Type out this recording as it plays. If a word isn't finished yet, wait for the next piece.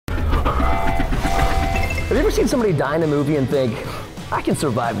Have you ever seen somebody die in a movie and think, I can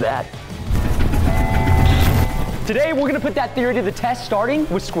survive that? Today, we're gonna put that theory to the test, starting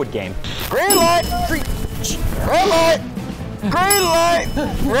with Squid Game. Green light! Red light! Green light!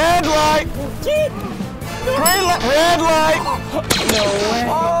 Red light! Green light! Red light! No way.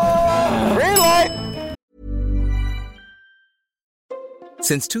 Green light!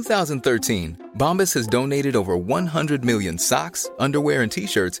 Since 2013, Bombas has donated over 100 million socks, underwear, and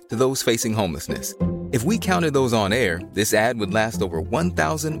T-shirts to those facing homelessness. If we counted those on air, this ad would last over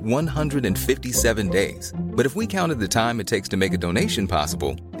 1,157 days. But if we counted the time it takes to make a donation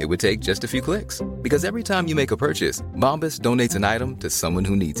possible, it would take just a few clicks. Because every time you make a purchase, Bombas donates an item to someone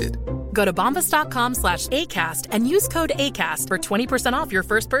who needs it. Go to bombas.com/ACAST and use code ACAST for 20% off your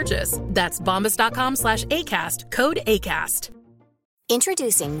first purchase. That's bombas.com/ACAST, code ACAST.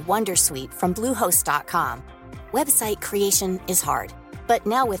 Introducing Wondersuite from Bluehost.com. Website creation is hard, but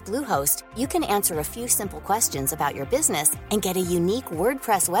now with Bluehost, you can answer a few simple questions about your business and get a unique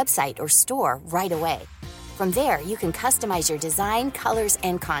WordPress website or store right away. From there, you can customize your design, colors,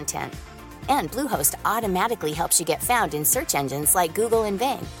 and content. And Bluehost automatically helps you get found in search engines like Google and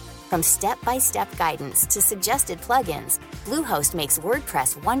Bing. From step-by-step guidance to suggested plugins, Bluehost makes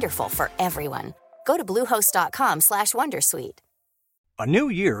WordPress wonderful for everyone. Go to bluehost.com/wondersuite. A new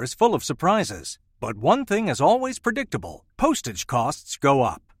year is full of surprises, but one thing is always predictable. Postage costs go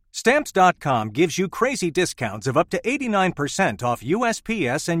up. Stamps.com gives you crazy discounts of up to 89% off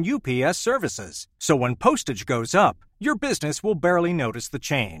USPS and UPS services. So when postage goes up, your business will barely notice the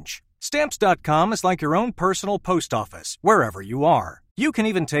change. Stamps.com is like your own personal post office, wherever you are. You can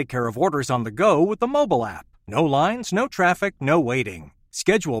even take care of orders on the go with the mobile app. No lines, no traffic, no waiting.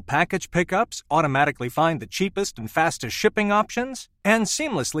 Schedule package pickups, automatically find the cheapest and fastest shipping options, and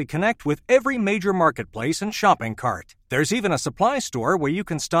seamlessly connect with every major marketplace and shopping cart. There's even a supply store where you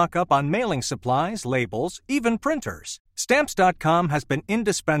can stock up on mailing supplies, labels, even printers. Stamps.com has been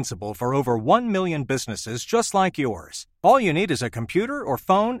indispensable for over 1 million businesses just like yours. All you need is a computer or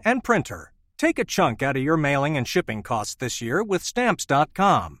phone and printer. Take a chunk out of your mailing and shipping costs this year with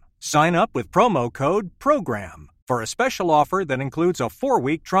Stamps.com. Sign up with promo code PROGRAM for a special offer that includes a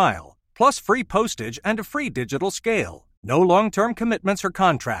 4-week trial, plus free postage and a free digital scale. No long-term commitments or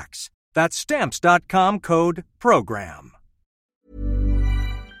contracts. That's Stamps.com code PROGRAM.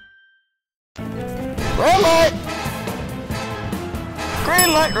 Red light!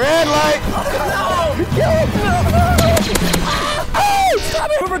 Green light! Red light!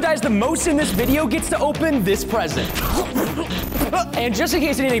 Whoever dies the most in this video gets to open this present. And just in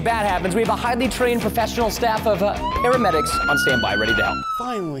case anything bad happens, we have a highly trained professional staff of paramedics on standby, ready to help.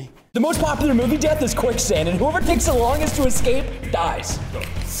 Finally. The most popular movie death is quicksand, and whoever takes the longest to escape dies.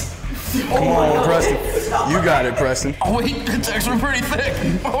 Come on, Preston. You got it, Preston. Oh wait, the texts were pretty thick.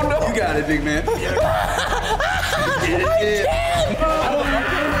 Oh no. You got it, big man.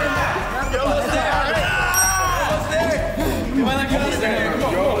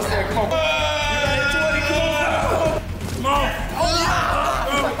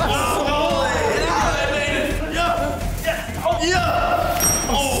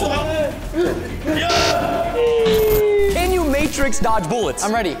 Can you Matrix dodge bullets?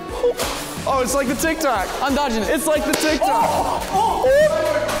 I'm ready. Oh, it's like the TikTok. I'm dodging it. It's like the TikTok.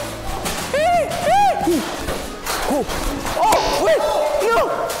 Oh, wait, no!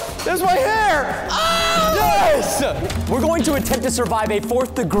 There's my hair. Yes! We're going to attempt to survive a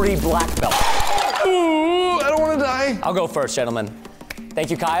 4th degree black belt. Ooh, I don't want to die. I'll go first, gentlemen. Thank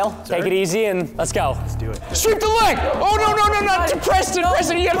you, Kyle. Sir? Take it easy and let's go. Let's do it. Sweep the leg! Oh, no, not to Preston.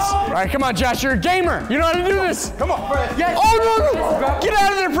 Preston, you gotta... All right, come on, Josh. You're a gamer. You know how to do this. Come on, Fred. Yes. Oh, no! Get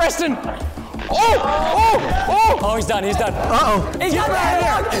out of there, Preston! Oh, he's done. Uh-oh. He's got bad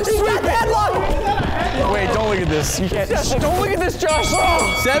luck! He's got bad luck! Wait, don't look at this. You can't. Don't look at this, Josh.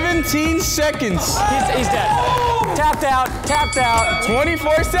 17 seconds. He's dead. Tapped out.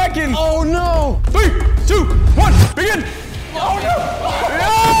 24 seconds. Oh, no. 3, 2, 1, begin. Oh, no.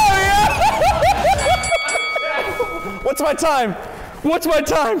 What's my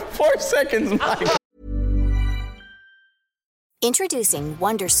time? 4 seconds, Mike. Introducing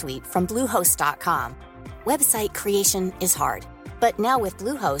Wondersuite from Bluehost.com. Website creation is hard, but now with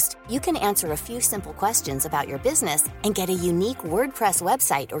Bluehost, you can answer a few simple questions about your business and get a unique WordPress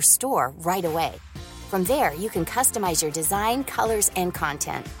website or store right away. From there, you can customize your design, colors, and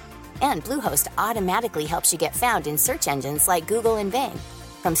content. And Bluehost automatically helps you get found in search engines like Google and Bing.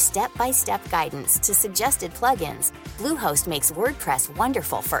 From step-by-step guidance to suggested plugins, Bluehost makes WordPress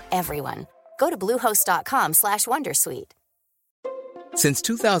wonderful for everyone. Go to bluehost.com/wondersuite. Since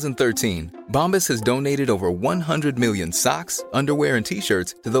 2013, Bombas has donated over 100 million socks, underwear, and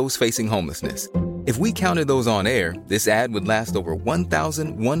T-shirts to those facing homelessness. If we counted those on air, this ad would last over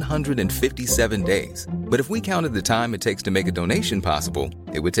 1,157 days. But if we counted the time it takes to make a donation possible,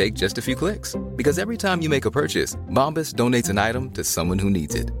 it would take just a few clicks. Because every time you make a purchase, Bombas donates an item to someone who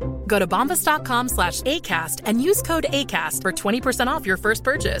needs it. Go to bombas.com/ACAST and use code ACAST for 20% off your first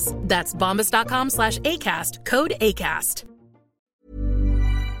purchase. That's bombas.com/ACAST, code ACAST.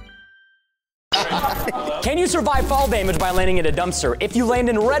 Can you survive fall damage by landing in a dumpster? If you land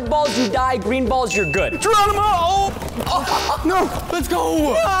in red balls, you die. Green balls, you're good. Geronimo! No, let's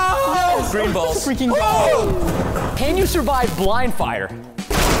go! Yes. Green balls. Freaking go! Can you survive blind fire?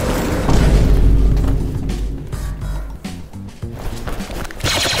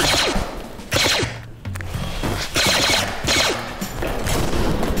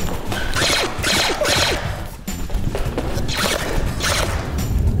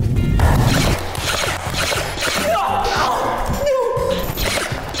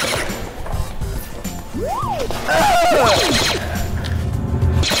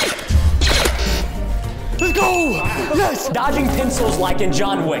 Let's go! Yes! Dodging pencils like in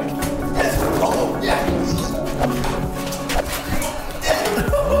John Wick. Oh, yes!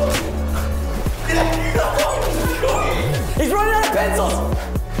 He's running out of pencils!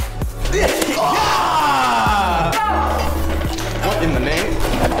 What in the name?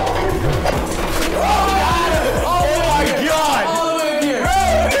 Oh my God! All the way up here!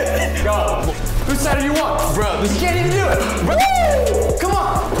 Go. Whose side do you want? Bro, this You can't even do it! Woo! Come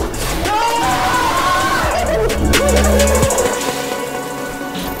on!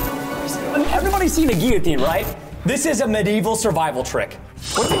 Everybody's seen a guillotine, right? This is a medieval survival trick.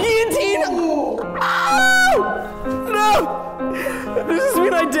 What's a guillotine? Oh! No! Does this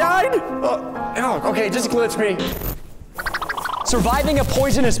mean I died? Oh, okay, just glitch me. Surviving a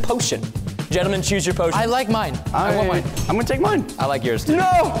poisonous potion. Gentlemen, choose your potion. I like mine. I want mine. I'm gonna take mine. I like yours too.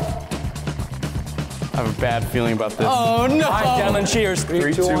 No! I have a bad feeling about this. Oh no! All right, gentlemen, cheers.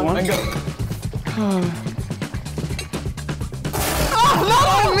 3, 2, 1, and go.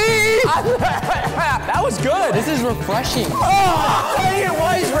 Not on me! That was good. This is refreshing. Oh, dang it,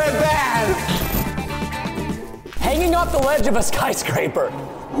 why is red bad? Hanging off the ledge of a skyscraper.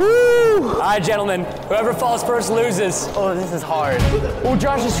 Woo! All right, gentlemen, whoever falls first loses. Oh, this is hard. Oh,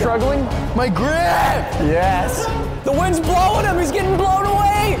 Josh is struggling. My grip! Yes. The wind's blowing him, he's getting blown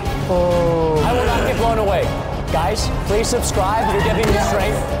away. Oh. I will not get blown away. Guys, please subscribe, you're giving me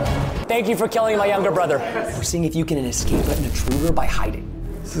strength. Thank you for killing my younger brother. We're seeing if you can escape an intruder by hiding.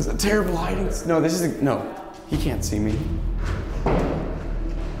 This is a terrible hiding. No, this is no. He can't see me.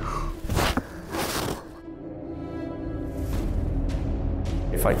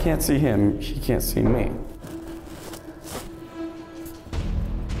 If I can't see him, he can't see me.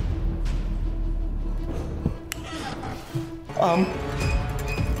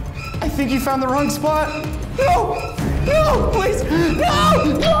 I think he found the wrong spot. No! No, please! No!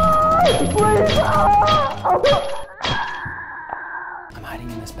 No! Please! I'm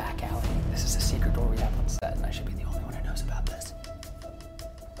hiding in this back alley. This is a secret door we have on set, and I should be the only one who knows about this.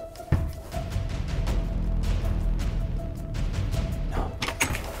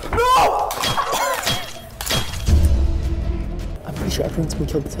 No! I'm pretty sure everyone's been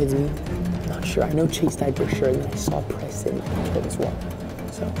killed besides me. I'm not sure. I know Chase died for sure, and then I saw Preston killed as well.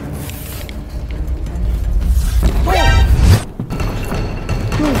 So.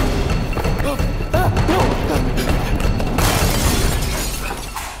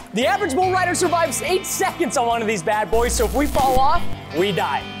 The average bull rider survives 8 seconds on one of these bad boys, so if we fall off, we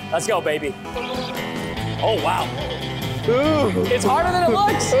die. Let's go, baby. Oh, wow. It's harder than it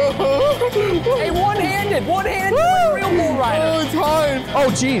looks. Hey, one-handed like a real bull rider. Oh, it's hard. Oh,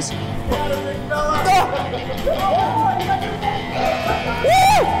 jeez.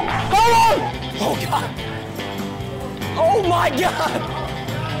 Oh, God. Oh, my God.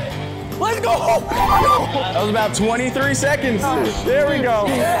 Let's go. That was about 23 seconds. There we go.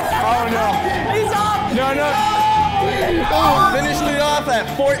 Oh, no. He's up. No, no. Oh, finished it off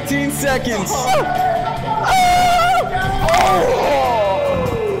at 14 seconds.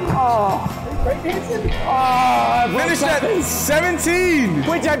 Finished at 17.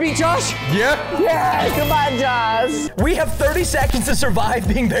 Wait, did I beat Josh? Yep. Yeah, come on, Josh. We have 30 seconds to survive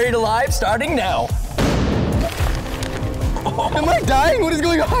being buried alive, starting now. Am I dying? What is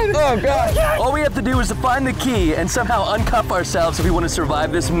going on? Oh, God. All we have to do is to find the key and somehow uncuff ourselves if we want to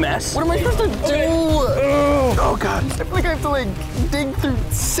survive this mess. What am I supposed to do? Oh, God. I feel like I have to, dig through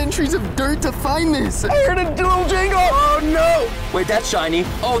centuries of dirt to find this. I heard a dual jingle. Oh, no. Wait, that's shiny.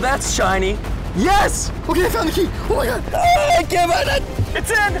 Oh, that's shiny. Yes! Okay, I found the key. Oh, my God. I can't find it.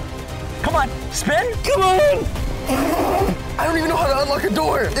 It's in. Come on, spin. Come on. I don't even know how to unlock a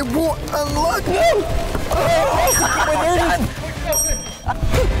door. It won't unlock. No!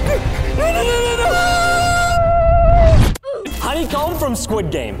 Honeycomb from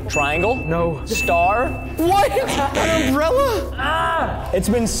Squid Game. Triangle? No. Star? What? An umbrella? It's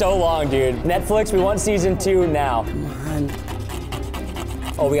been so long, dude. Netflix, we want season 2 now. Come on.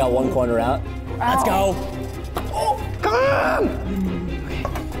 Oh, we got one corner out. Let's go. Oh, come on!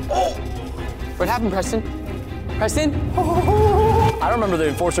 Oh. What happened, Preston? Preston? I don't remember the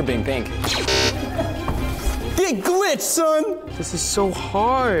enforcer being pink. Get glitched, son. This is so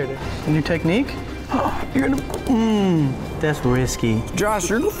hard. A new technique? You're gonna. That's risky. Josh,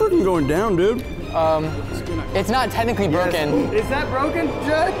 you're freaking going down, dude. It's not technically broken. Is that broken,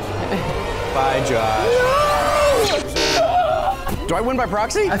 Judge? Bye, Josh. No! Do I win by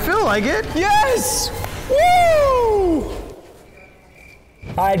proxy? I feel like it. Yes! Woo!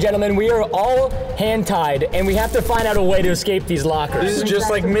 All right, gentlemen, we are all hand-tied, and we have to find out a way to escape these lockers. This is just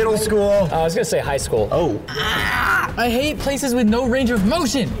like middle school. I was gonna say high school. Oh. I hate places with no range of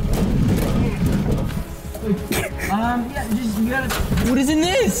motion. Yeah, just, you gotta... What is in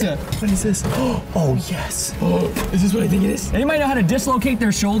this? What is this? Oh, yes. Is this what I think it is? Anybody know how to dislocate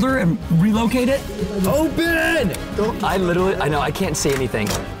their shoulder and relocate it? Open! I know, I can't see anything.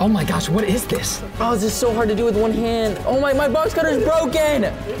 Oh my gosh, what is this? Oh, this is so hard to do with one hand. Oh my box cutter is broken!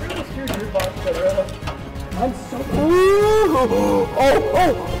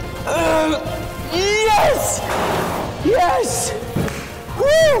 Yes! Yes!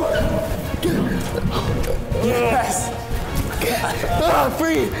 Woo! Yes!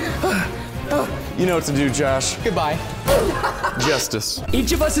 Free! You know what to do, Josh. Goodbye. Justice.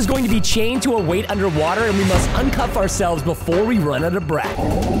 Each of us is going to be chained to a weight underwater, and we must uncuff ourselves before we run out of breath.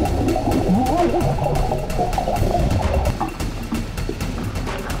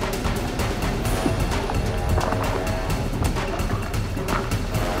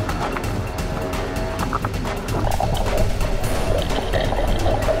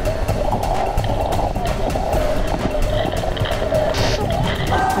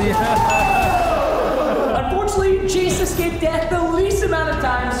 Unfortunately, Chase escaped death the least amount of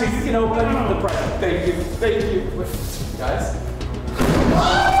time, so you can open the present. Thank you. Thank you. Guys?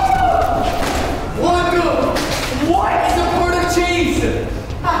 What is a part of Chase?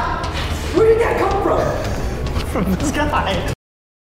 Where did that come from? From the sky.